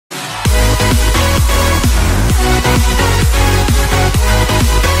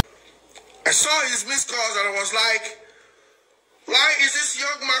was like, why is this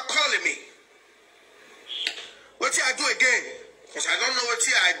young man calling me? What did I do again? Because I don't know what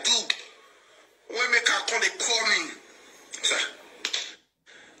I do. When make a call, they call me.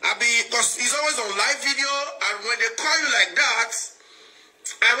 Because he's always on live video, and when they call you like that,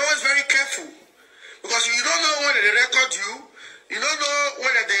 I'm always very careful. Because you don't know whether they record you, you don't know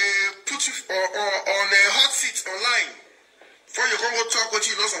whether they put you on a hot seat online. Before you can go talk what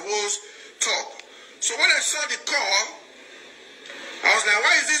you're not supposed to talk. So when I saw the call, I was like,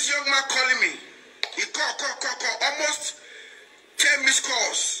 why is this young man calling me? He called, almost 10 missed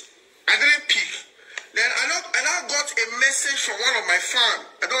calls. I didn't pick. Then I got a message from one of my fans.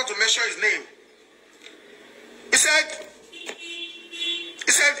 I don't want to mention his name. He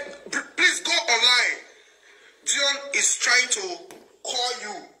said, please go online. Dion is trying to call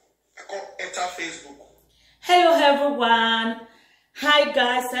you. I can't enter Facebook. Hello everyone. Hi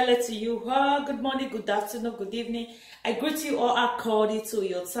guys, hello to you all. Good morning, good afternoon, good evening. I greet you all according to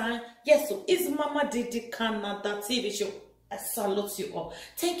your time. Yes, so it's Mama Didi Canada TV show. I salute you all.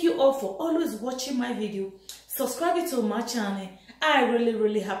 Thank you all for always watching my video. Subscribe to my channel. I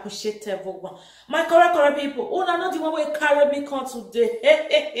really appreciate everyone. My correct people, oh, not the one way carry me come today.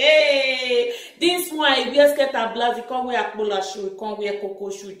 Hey. This one, we are scared and blast. You can't wear Akbola shoe, you can't wear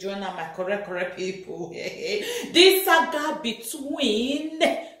Coco shoe. Join my correct people. This saga between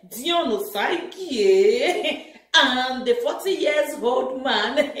Dion Osagie and the 40 years old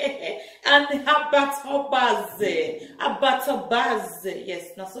man and Obazee. Obazee. Yes,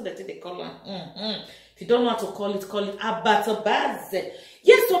 that's what they call him. If you don't know how to call it Obazee.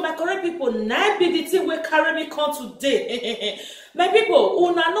 Yes, so my correct people, now be the thing we carry me come today. My people,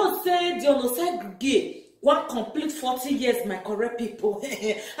 una no say Dion Osagie one complete 40 years, my correct people.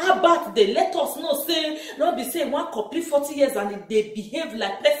 How about they let us know, say, not be saying one complete 40 years and they behave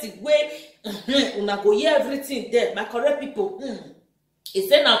like person way. Una go hear everything there, my correct people. He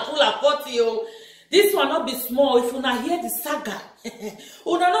say na full of 40 oh. This one not be small. If you not hear the saga,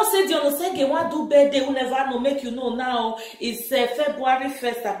 una not say Dion Osagie want do birthday. You never know. Make you know now. It's February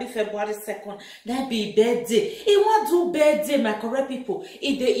 1st. I'll be February 2nd. That be birthday. He want do birthday, my correct people.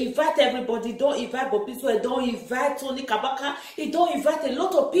 If they invite everybody, don't invite Bobiso. Don't invite Tony Kabaka. He don't invite a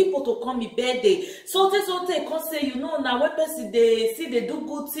lot of people to come his birthday. So they can say, you know now when person they see they do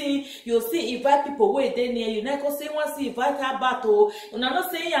good thing, you see invite people where they near you. Now can say once invite her battle. You not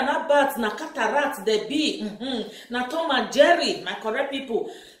saying you're not bat na cataract. They be na Tom and Jerry, my correct people.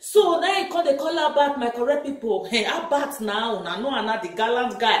 So now he call the call about my correct people. Hey, about now, I know another the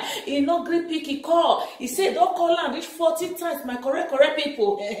gallant guy. He no great pick he call. He said don't call and reach 40 times, my correct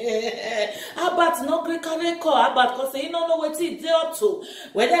people. About no great call about because he don't know what he did up to.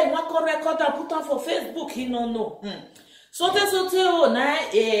 Whether he want to record and put on for Facebook, he don't know. So now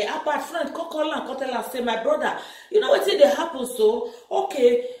apart friend call and tell and say my brother, you know what they happen so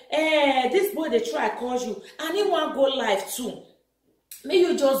okay this boy they try call you and he want go live too. May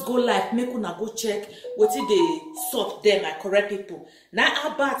you just go live, make una go check what they sort them, my correct people.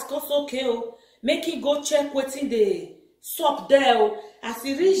 Now about cause okay make him go check what they sort there. As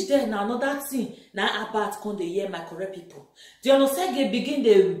he reach there now another thing now about come they hear my correct people. Dion Osagie begin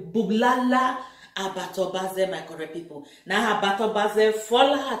the bublala about Obazee, my correct people. Now about Obazee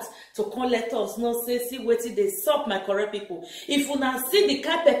fall out to come let us know say see what they sup, my correct people. If you now see the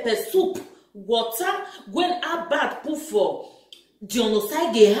kind pepper soup water when about put for Dion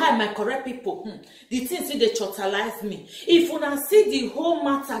Osagie, hi my correct people. The thing see they totalize me. If you now see the whole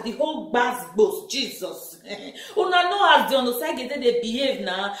matter, the whole basbos, Jesus. Una know as Dion Osagie they behave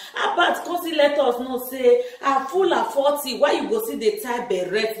now. About cause he let us know say I'm full of 40. Why you go see the tie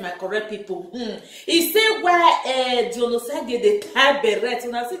beret, my correct people? He say why Dion Osagie they tie beret.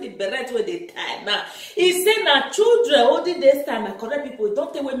 Una see the beret where they tie now. He say now children holding this time, my correct people.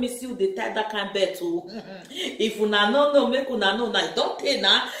 Don't tell when miss you they tie that kind bed too. If una no make una know. Now, don't pay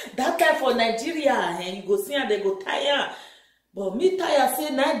now. That time for Nigeria, and you go see and they go tire. But me tire say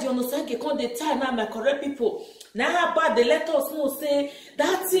now Dion Osagie come the time now, my correct people. Now about they let us know say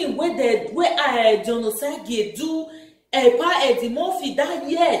that thing where Dion Osagie do Eddie Murphy that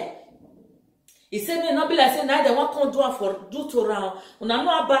year. He said me not be like say now they want come do to round. When I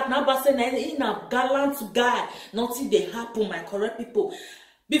know about say now in a gallant guy, nothing they happen, my correct people.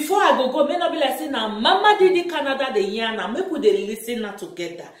 Before I go, may not be like saying now, Mama Didi Canada the year now. Make we they listen now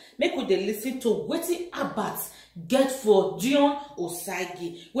together. Make we they listen to what Abat get for Dion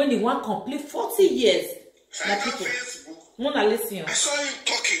Osagie when he want complete 40 years. My people, wanna listen. I saw him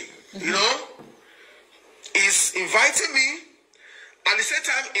talking. You know, he's inviting me, at the same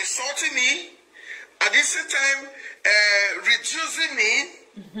time insulting me, at the same time reducing me.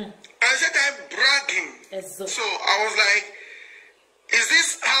 at the same time bragging. So I was like, is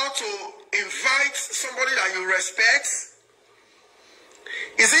this how to invite somebody that you respect?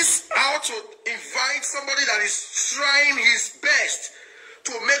 Is this how to invite somebody that is trying his best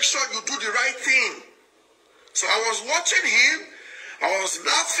to make sure you do the right thing? So I was watching him, I was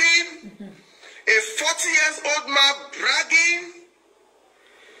laughing, a 40-year-old man bragging,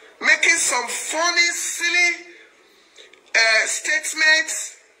 making some funny, silly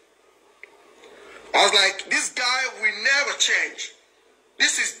statements. I was like, this guy will never change.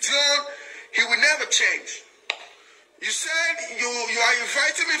 This is Dion, he will never change. You said you are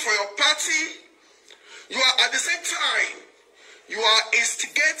inviting me for your party. You are at the same time, you are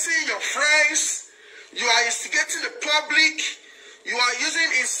instigating your friends. You are instigating the public. You are using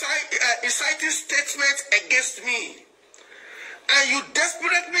inciting statements against me. And you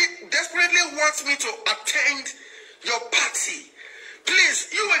desperately want me to attend your party. Please,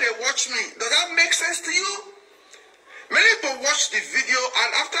 you when they watch me, does that make sense to you? Many people watched the video,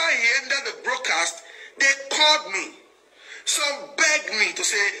 and after he ended the broadcast, they called me. Some begged me to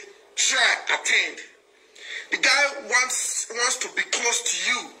say, try, attend. The guy wants to be close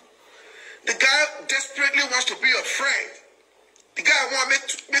to you. The guy desperately wants to be a friend. The guy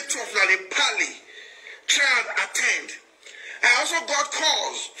wants to make two of them a pally. Try and attend. I also got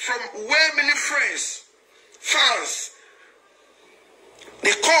calls from way many friends, fans.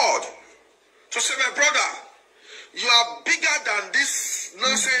 They called to say, my brother, you are bigger than this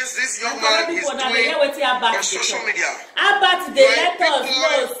nonsense this young man is doing on social media. About the let us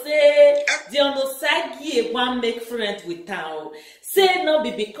know, say, Dion Osagie want make friends with town. Say no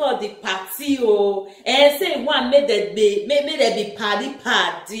be because the party and say one made that be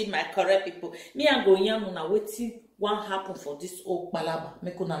party, my correct people. Me and go young una waiting what happen for this old balaba.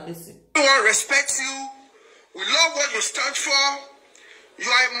 Make una listen. We want to respect you. We love what you stand for. You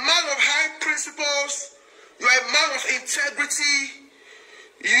are a man of high principles. You are a man of integrity.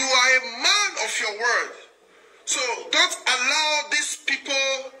 You are a man of your word. So don't allow these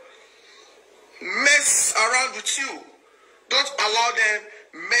people mess around with you. Don't allow them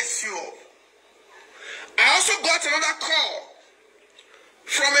mess you up. I also got another call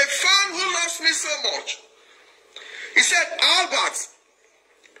from a fan who loves me so much. He said, Albert,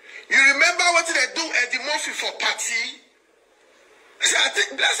 you remember what did I do at the Murphy for party? I said, I think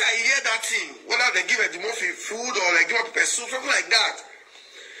that's how I hear that thing. Whether they give Eddie Murphy food or they give up pepper soup, something like that.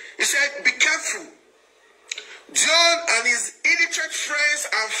 He said, be careful. John and his illiterate friends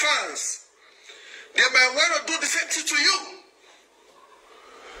and fans, they might want to do the same thing to you.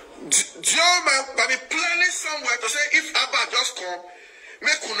 John might be planning somewhere to say, if Abba just come,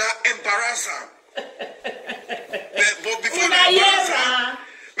 make una embarrass him. But before they embarrass him,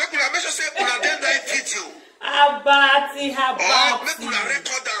 make una make sure say una then that video. Abati. Or make una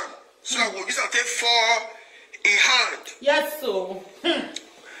record them. So I will use and take for a hand. Yes, so.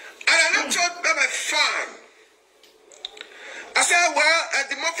 And I not told them a fan. I said, well,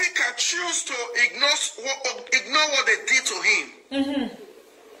 the Murphy can choose to ignore what they did to him.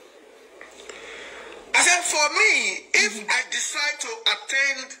 I said, for me, if I decide to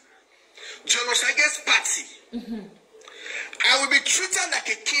attend Dion Osagie's party, I will be treated like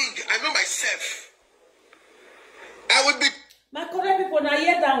a king. I know myself. I would be. My correct people, now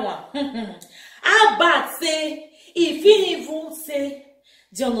hear that one. How bad say, if he even say,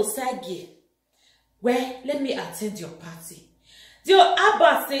 Dion Osagie, well, let me attend your party. The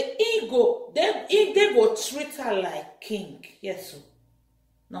Abba say, they go treat her like king. Yes, so.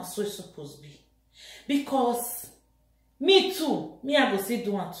 Now so it's supposed to be. Because me too, I go say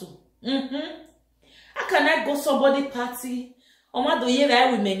do one too. How can I go somebody party? Oma do ye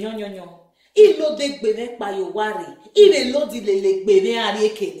I will menyo. Ilo de gbene pa yo wari. Ile lo di lele gbene ari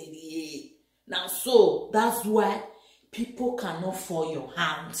ekeniri. Now so that's why people cannot fall your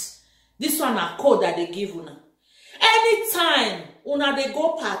hands. This one a code that they give una. Anytime una they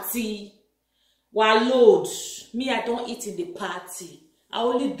go party, while load me I don't eat in the party. I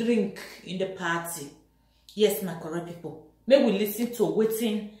only drink in the party. Yes, my correct people. May we listen to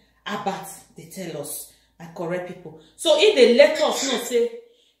waiting about they tell us, my correct people. So if they let us know, say,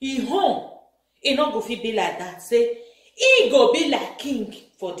 he home, he not go fit be like that. Say, he go be like king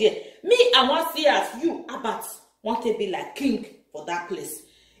for there. Me, I want to see as you, Abat, want to be like king for that place.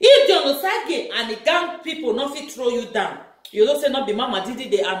 If Dion Osagie and the gang people not fit throw you down, you don't say not be Mama Didi,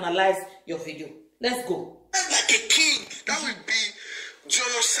 they analyze your video. Let's go. Like a king, that would be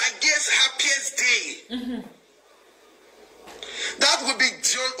Dion Osagie's happiest day. That would be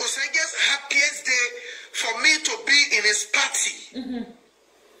Dion Osagie's happiest day for me to be in his party.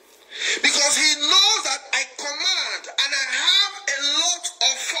 Because he knows that I command and I have a lot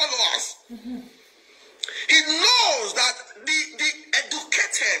of followers. He knows that the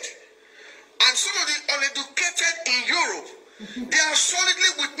educated and some of the uneducated in Europe, they are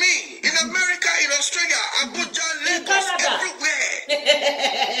solidly with me. In America, in Australia, Abuja, Lagos, everywhere.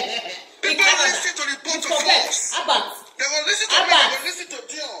 People listen to the both of us. They will listen to me, they will listen to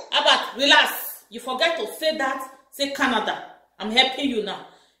Dion. Relax. You forget to say that. Say Canada. I'm helping you now.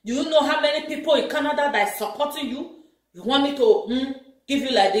 Do you know how many people in Canada that is supporting you? You want me to give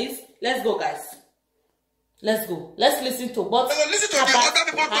you like this? Let's go, guys. Let's go. Let's listen to what. They will listen to the other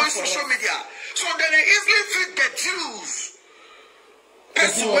people doing social media. So then they easily feed the Jews.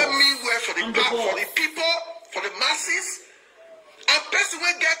 Person will mean well for the people, for the masses, and person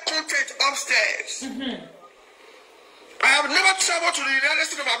will get content upstairs. I have never traveled to the United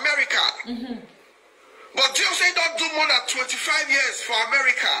States of America. But Dion said don't do more than 25 years for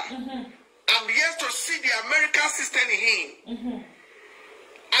America. I'm yet to see the American system in him.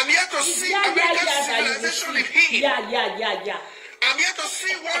 I'm yet to see American civilization in him. I'm yet to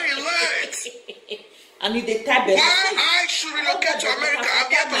see what he learned. Why I should relocate to America, I'm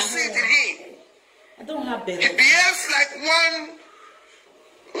yet to see it in him. I don't have better. He behaves like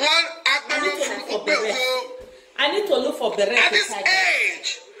one admiral from Oooo. I need to look for beret. At this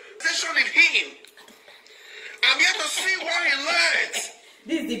age, in him. I'm here to see what he learned.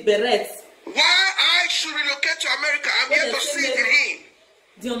 This is the beret. Why I should relocate to America, I'm here to see it in him.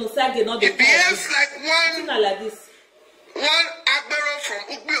 Dion Osagie, not the he behaves like like this. One admiral from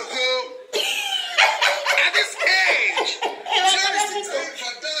Oooo. At this age, Dion is going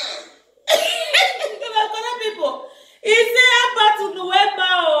for them. People, he say about to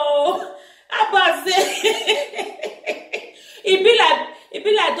November. Obazee. It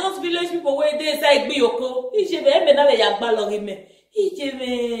be like those village people where they say Biyoko. He should be able to yagba him. He should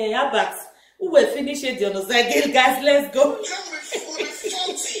be Abat. We will finish it, Dion Osagie, guys. Let's go. 40.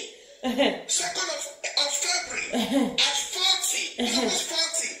 2nd of February. At 40. Almost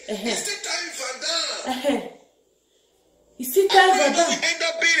 40. He's still time for them. He's still time for them. End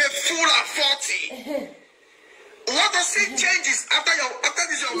up being a fool at 40. What to see changes after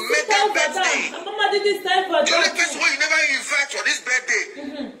this your mega birthday? Mama did this time for the only person you never invite for this birthday.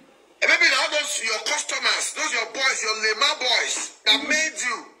 And maybe all those your customers, those your boys, your Lema boys that made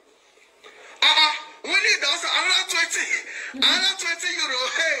you. We need also another 20. Another 20 euro.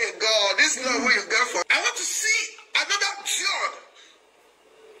 Hey God, this is not what you get for. I want to see another Dion.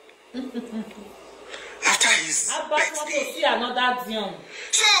 After his birthday. Want to see another Dion.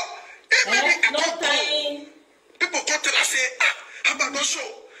 So, maybe no time. People come to us and say, how about no show?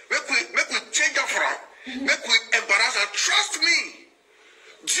 Make we change up for him. Make we embarrass her. Trust me.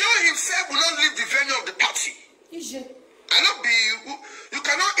 Dion himself will not leave the venue of the party. I not be you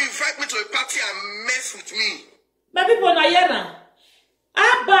cannot invite me to a party and mess with me. My people na yera.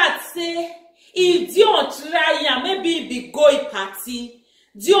 About say if Dion try maybe be go a party,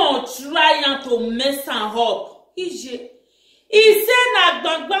 Dion try to mess am up. He said na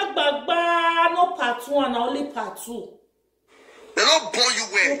no part 1, only part 2. They don't born you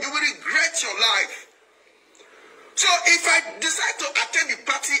well. You will regret your life. So if I decide to attend the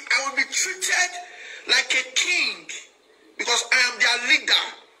party, I will be treated like a king because I am their leader.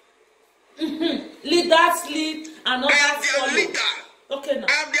 Leaders lead and others I am their follow. leader. Okay, now.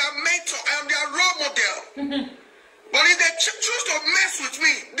 I am their mentor. I am their role model. But if they choose to mess with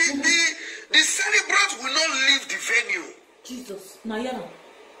me, the celebrant will not leave the venue. Jesus, Nayara.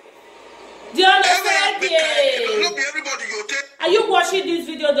 Dion Osagie. Are you watching this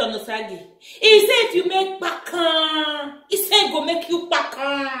video, Dion Osagie? He said if you make bakan, he said go make you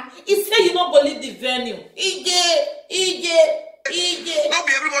bakan. He said you not go leave the venue. EJ. Not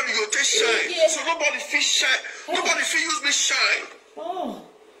be everybody you take shine. So nobody feel shine. Nobody feel use me shine. Oh,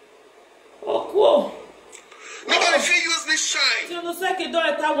 cool. Nobody feel use me shine. Dion Osagie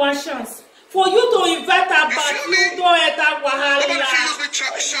don't have one chance. For you to invite her back, you don't have Wahala. Nobody feel use me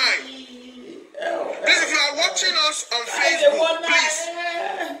shine. Please, if you are watching us on Facebook, please,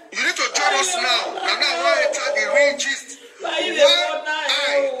 you need to join us now. And now we're enter the real gist. Why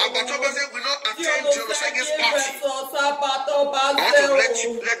Obazee will not attend Dion Osagie's party. I want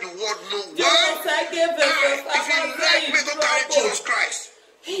to let the world know why. If you like me, go carry Jesus Christ.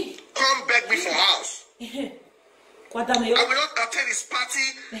 Come beg me for house. I will not attend his party,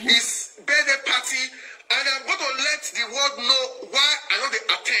 his birthday party, and I'm going to let the world know why I don't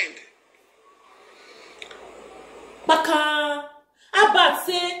attend. Baka, Abba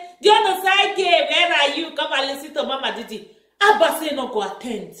say, Dion Osagie, where are you? Come and listen to Mama Didi. Abba say no go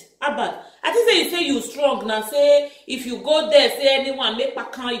attend. Abba, I think say you say you strong now. Say if you go there, say anyone make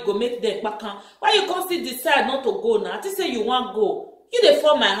bakan, you go make them bakan. Why you can't still decide not to go now? I think say you want go. You dey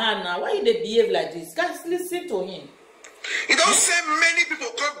fall my hand now. Why you dey behave like this? Guys, listen to him. You don't say many people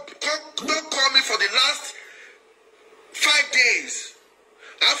don't call me for the last 5 days.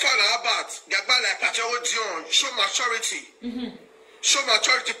 I found out about Gagba like Pachawo Dion. Show maturity. Show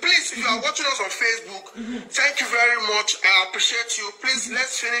maturity. Please, if you are watching us on Facebook, thank you very much. I appreciate you. Please,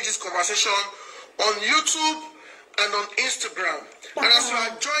 let's finish this conversation on YouTube and on Instagram. And as you are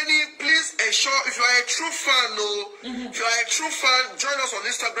joining, please ensure if you are a true fan, if you are a true fan, join us on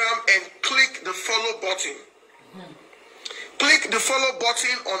Instagram and click the follow button. Click the follow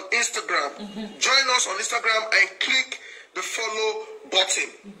button on Instagram. Join us on Instagram and click the follow button.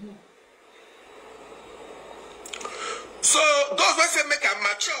 So those who say make a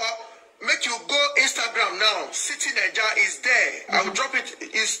mature, make you go Instagram now. City Niger is there. I will drop it.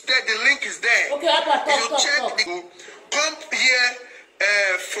 It's there. The link is there. Okay, talk. Come here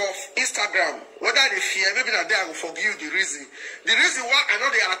for Instagram. Whether they fear, maybe that day I will forgive you the reason. The reason why I know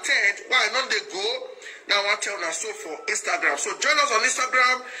they attend, why I know they go. Now I tell us so for Instagram. So join us on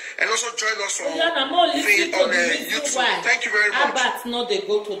Instagram and also join us on YouTube. Why. Thank you very much. Abat not they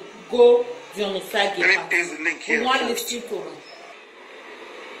go Dion Osagie. Let me paste the link here. We want to listen to him.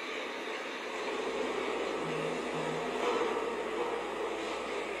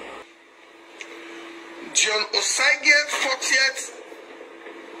 Dion Osagie 40th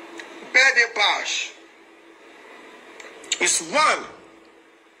birthday bash is one.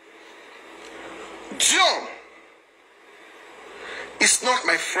 Dion is not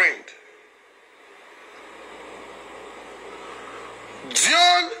my friend.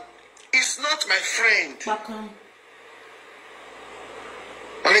 Dion is not my friend.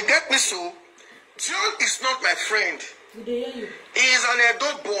 And they get me so. Dion is not my friend. He is an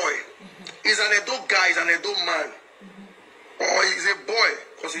adult boy. He's an adult guy. He's an adult man. Or he's a boy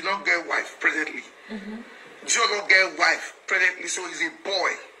because he don't get wife presently. Dion don't get wife presently, so he's a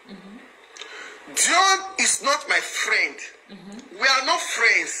boy. Dion is not my friend. We are not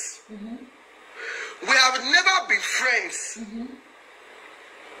friends. We have never been friends.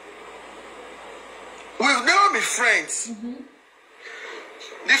 We've never been friends.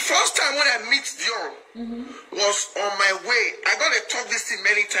 The first time when I meet Dion was on my way. I got to talk this thing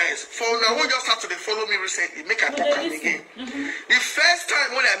many times. For now, when just started to follow me recently, make I talk again. The first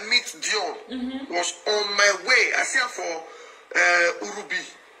time when I meet Dion was on my way. I see her for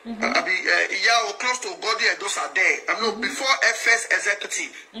Urubi. I be close to Godi and those are there. I know before FS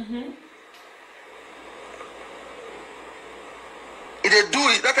executive. If they do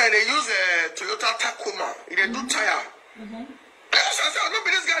it, that time they use a Toyota Tacoma. If they do tire. I said, I don't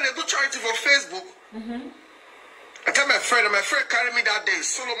be this guy, they do charity for Facebook. I tell my friend carried me that day,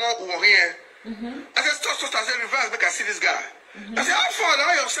 Solomon who were here. I said, stop, I said, reverse, make I see this guy. I said, how far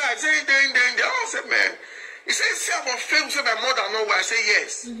on your side? Say, there. I said, man. He said, see I'm on Facebook, say my mother know where. I say,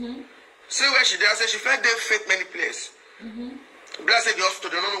 yes. Say where she did. I said, she felt they fake many places. But I said, the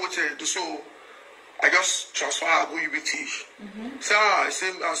hospital, they don't know what to do. So I just transfer her, go UBT. So I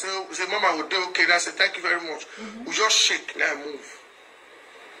said, Mama will do okay. I said, thank you very much. We just shake and move.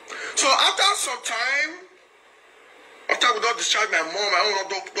 So after some time, after we don't discharge my mom, I don't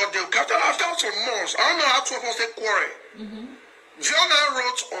know, after some months, I don't know how 2 of us they quarrel. Dion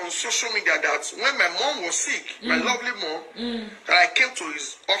wrote on social media that when my mom was sick, my lovely mom, that I came to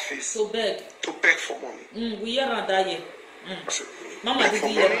his office to beg for money. We are that year. Mama beg for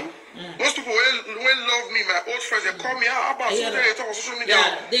money. Most people will love me, my old friends, they call me out about something they talk on social media.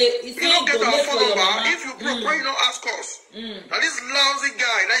 You don't get our phone number. If you broke, why you don't ask us? Now this lousy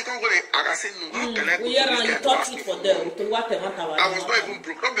guy, now you can't go there. I say no, how can I go to this guy? I was not even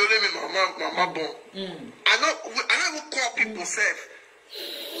broke. Don't be only me, mama born. I don't even call people safe.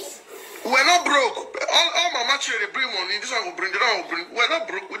 We're not broke. All my children, they bring money. This one will bring, the other will bring. We're not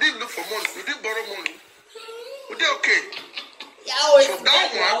broke. We didn't look for money. We didn't borrow money. We did okay. So that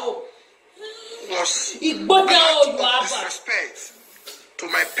one was disrespect to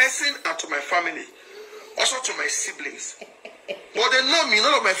my person and to my family, also to my siblings. But they know me.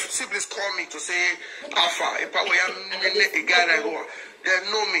 None of my siblings call me to say Alpha. If I were a guy like that,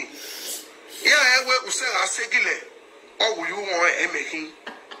 they know me. Yeah, we say I say Gile. Or will you want making?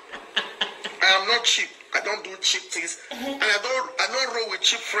 I am not cheap. I don't do cheap things, and I don't roll with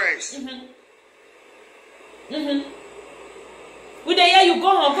cheap friends. With the year you go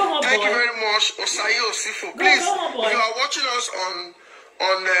home, Thank you very much, Osagie Osifo. Please, if you are watching us on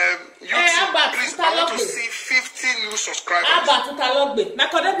YouTube, please, I want to see 50 new subscribers. My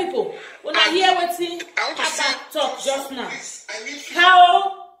correct people, when I hear what I want to see talk just now, please,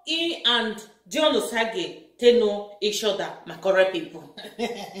 how he and Dion Osagie they know each other, my correct people.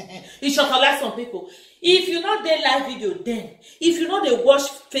 You should collect some people. If you know they live video, then if you know they watch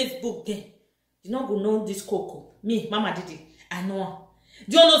Facebook, then you not go know this Coco. Me, Mama Didi, I know.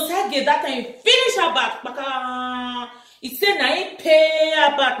 Dion Osagie that time finish her back. He said na he pay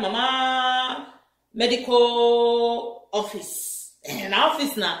her back, Mama medical office. And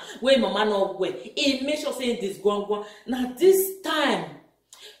office now where Mama no way. He make sure saying this go. Now this time,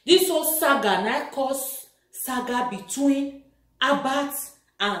 this whole saga now cause saga between Abat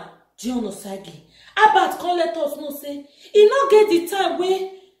and Dion Osagie. Abat can let us know say he not get the time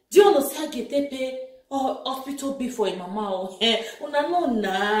where Dion Osagie they pay hospital bill for him mama.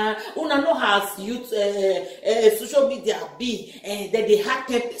 Una know has youth social media be that they had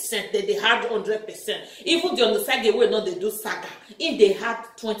 10%, that they had 100%. Even Dion Osagie way not they do saga, if they had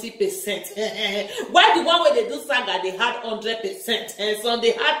 20%. Why the one where they do saga they had 100%, and some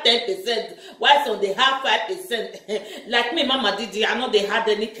they had 10%, why some they have 5%. Like me, Mama Didi, I know they had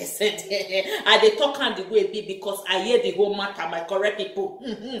any percent. I they talk on the way be because I hear the whole matter, my correct people.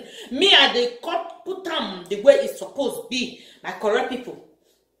 Me I they put them the way it's supposed to be, my correct people.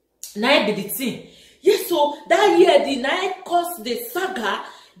 Now be the thing. Yes, so that year the night caused the saga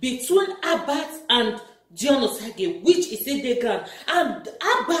between Abat and Dion Osagie, which is in the ground. And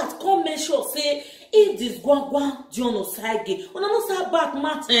Abat come make sure say if this Dion Osagie, when I know say Abat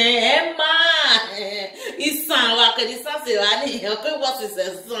matter, it's son like this say ani, okay, what is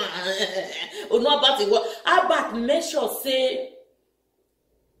a son? Oh no, Abat what? Abat make sure say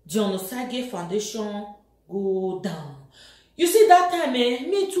Dion Osagie Foundation go down. You see that time,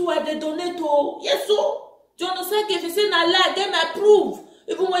 me too, I dey donate to. Yes, so Dion Osagie, if you say na lie, then I prove.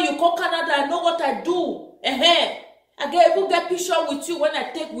 Even when you call Canada, I know what I do. I even get picture with you when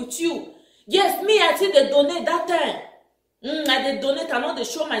I take with you. Yes, me, I see they donate that time. I dey donate, I know they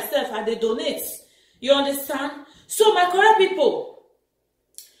show myself, I dey donate. You understand? So my correct people,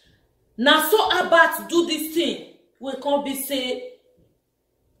 now so Abat do this thing, we can't be say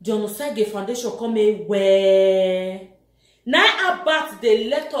Dion Osagie Foundation come where now Abat they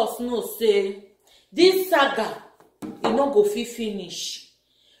let us know say this saga e no go fit finish.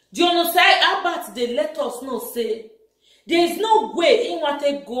 Dion Osagie Abat they let us know say there is no way he want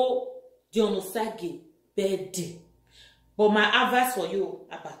to go Dion Osagie birthday. But my advice for you,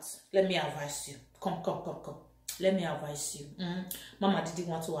 Abat, let me advise you. Come. Let me advise you. Mama didn't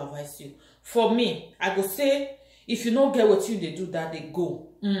want to advise you. For me, I go say if you don't get what you they do that they go.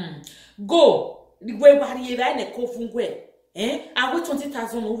 Go. The way worry right na kofungwe. I wait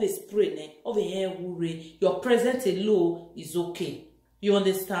 20,000 over spray over here your present alone is okay. You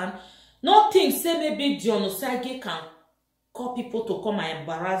understand? Nothing say maybe Dion Osagie can call people to come and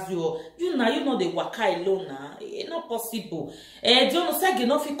embarrass you. You know the waka alone now. It's not possible. Dion Osagie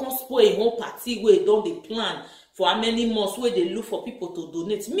no fit come spoil a whole party where don't they plan for how many months where they look for people to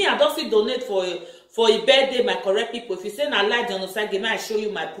donate. Me, I don't see donate for a birthday, my correct people. If you say I like Dion Osagie, may I show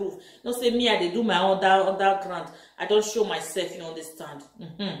you my proof. No say me, I they do my other grant. I don't show myself, you understand?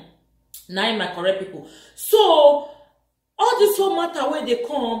 Now my correct people. So all this whole matter where they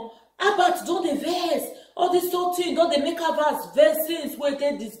come, Abat don't they vex. All this whole thing, don't they make Abat vex since where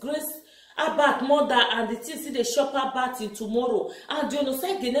they disgrace Abat mother and the things see they shop Abat in tomorrow. And Dion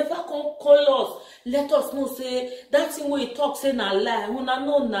Osagie never come call us. Let us know say that thing where he talk say na lie. Una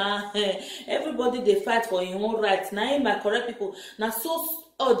know na everybody they fight for his own rights. Now my correct people. Now so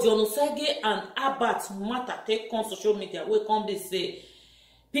Dion Osagie and Abat matter take on social media. We come they say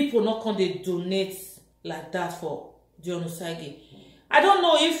people not come they donate like that for Dion Osagie. I don't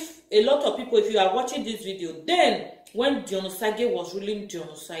know if a lot of people, if you are watching this video, then when Dion Osagie was ruling Dion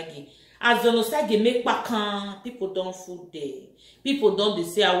Osagie, as Dion Osagie make back, people don't food there. People don't they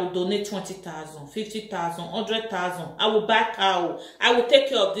say I will donate 20,000, 50,000, 100,000. I will buy cow. I will take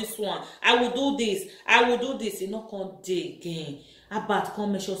care of this one. I will do this. I will do this. You know, can't day again. Abat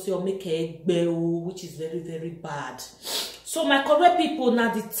come make sure say or make a bell, which is very, very bad. So my correct people,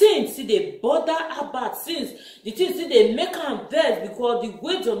 now the things see they bother Abat since the things see they make am vex because the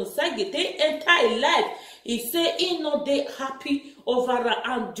way Dion Osagie they enter in life, he say he not they happy over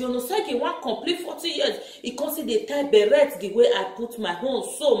and Dion Osagie want complete 40 years. He can see the tie beret the way I put my own.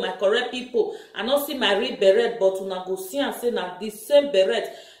 So my correct people, I not see my real beret, but when I go see and say now the same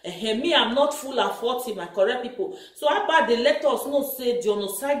beret. Me, I'm not full of 40, my correct people. So Abat they let us know say Dion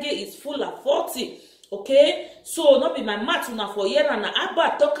Osagie is full of 40. Okay, so not be my math now for year and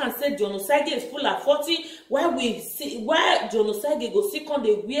Abat talk and say Dion Osagie is full of 40. Why we see why Dion Osagie go see on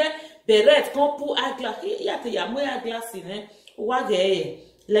the wear beret, come put eyeglass. Yeah, the eyeglass in why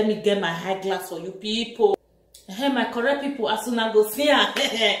let me get my eyeglass for you people. Hey, my correct people, as soon as I go see her,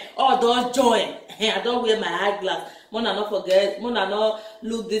 oh, don't join. I don't wear my eyeglass. Mona not forget, Mona not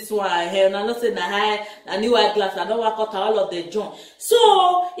look this one. And I not say na new eyeglass. I don't work out all of the joint.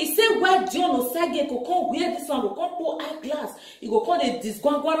 So he said, why Dion Osagie go come wear this one? Go come put eyeglass. He go come the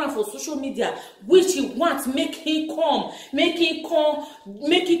disguanguana for social media, which he wants make him come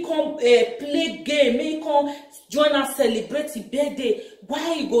play game, make him come join us celebrate his birthday.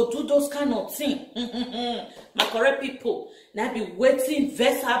 Why you go do those kind of things? My correct people, now be waiting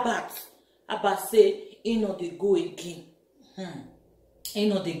verse about say he no dey go again. He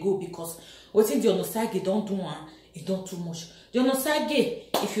no dey go because wetin Dion Osagie don't do one, he don't too much. Dion Osagie,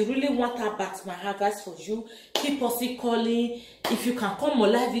 if you really want about my advice for you, keep us calling. If you can come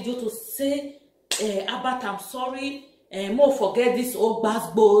on live video to say about I'm sorry, more forget this old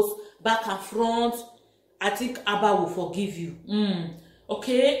bass back and front. I think Abba will forgive you.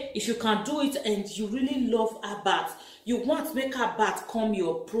 Okay, if you can do it and you really love Abba, you want to make Abba come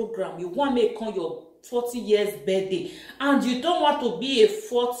your program, you want to make come your 40 years birthday, and you don't want to be a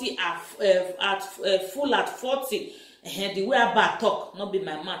 40 full at 40. The way Abba talk, not be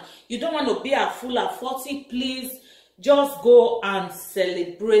my man. You don't want to be a full at 40. Please, just go and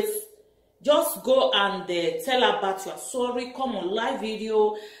celebrate. Just go and tell about you're sorry. Come on live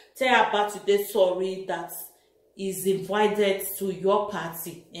video. Tell about today sorry that is invited to your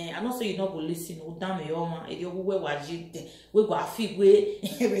party. And also you not go listen. We go feel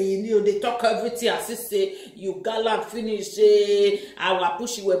you know they talk everything as say you gallant finish. I will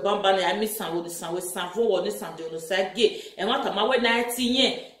push you with bamba. I miss some with the sun with some for this and the side gay. And what am I when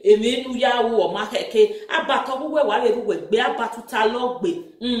 19 Emenu ya wo ma keke abato we wa le we gbe abatu ta lo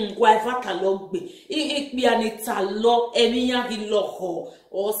gbe wa eva ta lo gbe ipi ani ta lo eniyan ki lo ho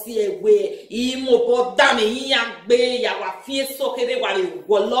o si ewe imo bo da me yin gbe ya wa fie so kere wa le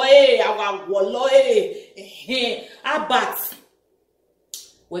wo lo awa wo lo abat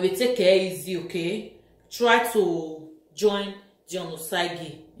we will take care easy, okay? Try to join Dion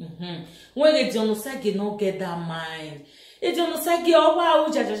Osagie. When the Dion Osagie no get that mind, Dion Osagie owa o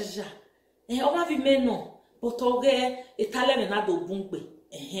jajaja. Owa vi me no, but oge etale na do bungbe.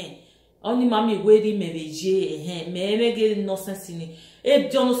 Oni mami wedi mereje, me get nonsense ni.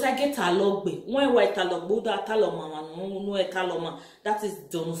 Dion Osagie talogbe. When we talogbo da taloma no etaloma. That is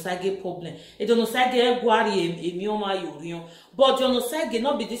Dion Osagie problem. Dion Osagie gwari emioma yorion. But Dion Osagie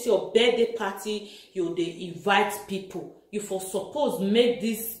not be this your birthday party. You they invite people. You for suppose make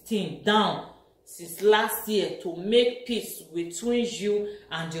this thing down since last year to make peace between you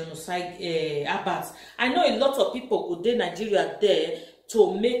and Dion Osagie Abat. I know a lot of people go to Nigeria there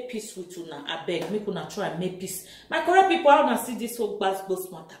to make peace with una. I beg, make una try and make peace. My correct people, I wanna see this whole bass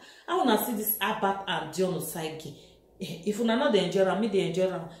matter. I wanna see this Abat and Dion Osagie. If una not the enjoy me the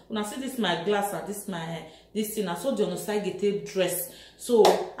enjoy una see this my glass and this my this thing. I saw Dion Osagie take dress. So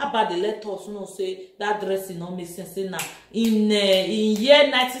Abat they let us know say that dress no make sense now. In year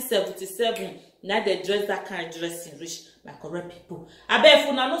 1977, now they dress that kind of dressing rich. My correct people. I bet if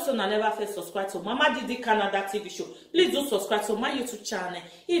una know so na never first subscribe to Mama Didi Canada TV show. Please do subscribe to my YouTube channel.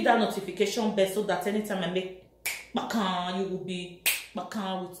 Hit that notification bell so that anytime I make bakan, you will be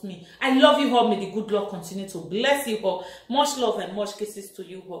bakan with me. I love you all. May the good Lord continue to bless you all. Much love and much kisses to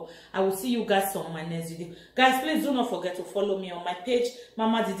you all. I will see you guys on my next video. Guys, please do not forget to follow me on my page,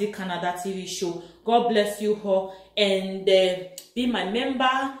 Mama Didi Canada TV show. God bless you all and be my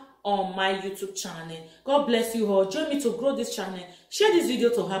member on my YouTube channel. God bless you all. Join me to grow this channel. Share this video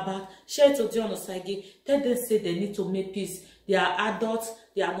to Abat. Share it to Dion Osagie. Tell them say they need to make peace. They are adults.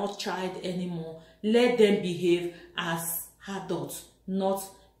 They are not child anymore. Let them behave as adults, not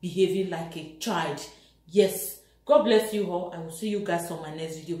behaving like a child. Yes. God bless you all. I will see you guys on my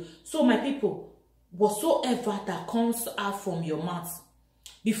next video. So my people, whatsoever that comes out from your mouth,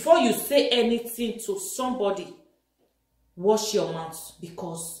 before you say anything to somebody, wash your mouth,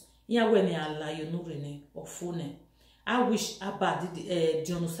 because I wish Abat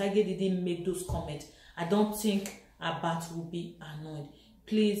Dion Osagie didn't make those comments. I don't think Abat will be annoyed.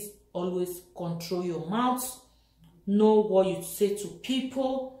 Please always control your mouth. Know what you say to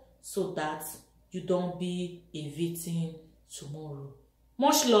people so that you don't be a victim tomorrow.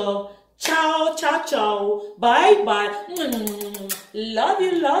 Much love. Ciao, ciao, ciao. Bye, bye. Love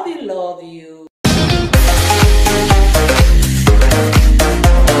you, love you, love you.